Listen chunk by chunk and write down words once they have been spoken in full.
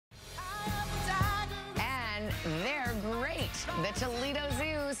The Toledo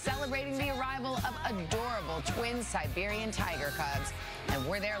Zoo celebrating the arrival of adorable twin Siberian tiger cubs. And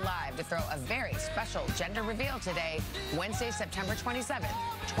we're there live to throw a very special gender reveal today, Wednesday, September 27th,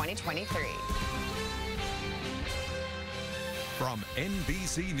 2023. From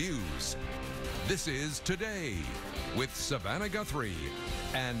NBC News, this is Today with Savannah Guthrie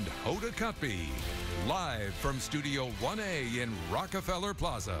and Hoda Kotb, live from Studio 1A in Rockefeller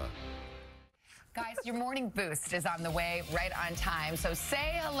Plaza. Guys, your morning boost is on the way right on time. So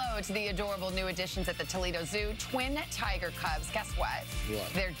say hello to the adorable new additions at the Toledo Zoo, twin tiger cubs. Guess what?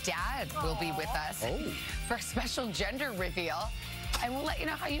 Their dad will be with us for a special gender reveal. And we'll let you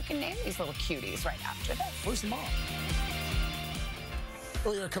know how you can name these little cuties right after this. Where's the mom?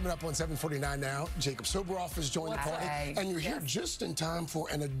 We are coming up on 7:49 now. Jacob Soboroff has joined the party, and you're here just in time for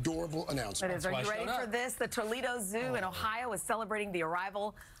an adorable announcement. It is. Are you ready for this? The Toledo Zoo in Ohio is celebrating the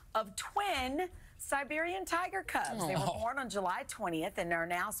arrival of twin Siberian tiger cubs. They were born on July 20th and are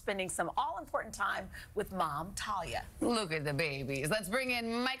now spending some all-important time with mom, Talia. Look at the babies. Let's bring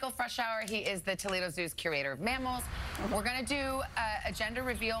in Michael Frushour. He is the Toledo Zoo's Curator of Mammals. We're going to do a gender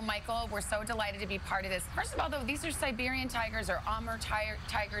reveal, Michael. We're so delighted to be part of this. First of all, though, these are Siberian tigers or Amur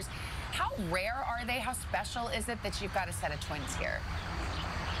tigers. How rare are they? How special is it that you've got a set of twins here?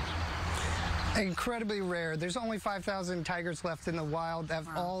 Incredibly rare. There's only 5,000 tigers left in the wild of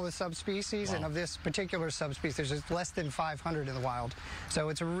all the subspecies, and of this particular subspecies, there's less than 500 in the wild. So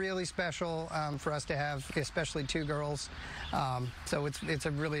it's really special for us to have, especially two girls. So it's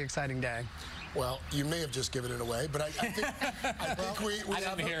a really exciting day. Well, you may have just given it away, but I think we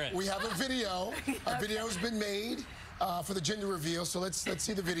have a video. A video has been made for the gender reveal, so let's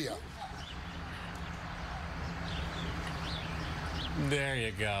see the video. There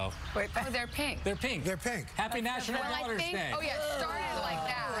you go. Wait, oh, they're pink. They're pink. They're pink. Happy National Daughter's Day. Oh, yeah, it started like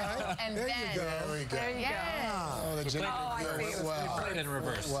that. And there then, you go. There you go. There you go. Oh, the gender reveal went well. We played it in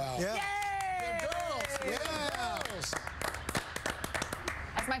reverse. Wow. Yeah. Yay! They're girls. Yeah. Girls.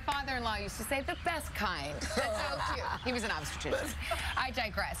 As my father-in-law used to say, the best kind. That's so cute. He was an obstetrician. I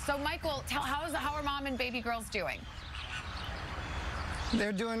digress. So, Michael, how are mom and baby girls doing?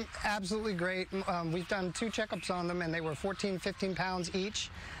 They're doing absolutely great. We've done 2 checkups on them, and they were 14, 15 pounds each.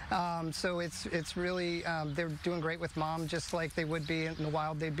 So it's really, they're doing great with mom, just like they would be in the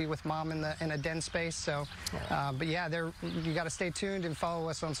wild. They'd be with mom in a den space. So, but yeah, you got to stay tuned and follow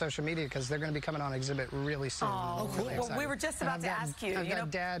us on social media because they're going to be coming on exhibit really soon. Oh, cool. Really well, we were just about to ask you. I've got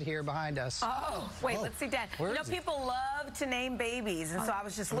Dad here behind us. Oh, wait, let's see Dad. You know, people love to name babies, and so I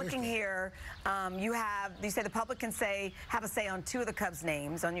was just looking here. You say the public can have a say on 2 of the cubs'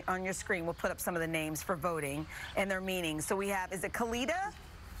 names on your screen. We'll put up some of the names for voting and their meanings. So we have, is it Kalida?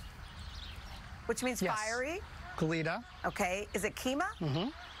 Which means fiery. Kalida. Okay. Is it Kima?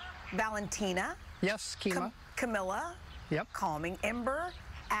 Valentina. Yes, Kima. Camilla. Yep. Calming. Ember,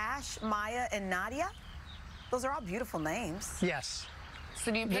 Ash, Maya, and Nadia. Those are all beautiful names. Yes.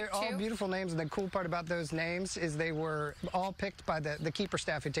 So do you pick They're all beautiful names, and the cool part about those names is they were all picked by the keeper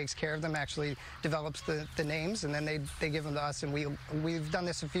staff who takes care of them, actually develops the names, and then they give them to us. And we've done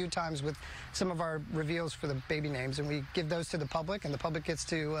this a few times with some of our reveals for the baby names, and we give those to the public, and the public gets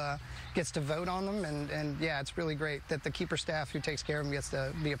to vote on them. And yeah, it's really great that the keeper staff who takes care of them gets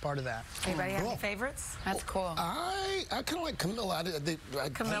to be a part of that. Anybody have any favorites? That's cool. I kind of like Camilla.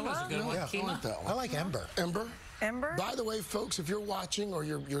 Camilla? Good one. Yeah, I like that one. I like Ember. Ember? By the way, folks, if you're watching or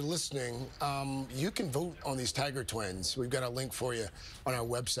you're listening, you can vote on these tiger twins. We've got a link for you on our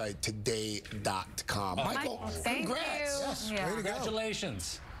website, today.com. Michael, congrats. Yes. Yeah.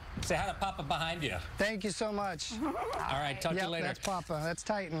 Congratulations. Say hi to Papa behind you. Thank you so much. All right, talk to you later. That's Papa. That's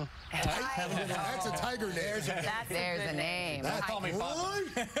Titan. That's a tiger name. There's a name. Call me Papa.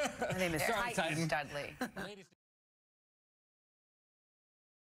 My name is Titan Dudley.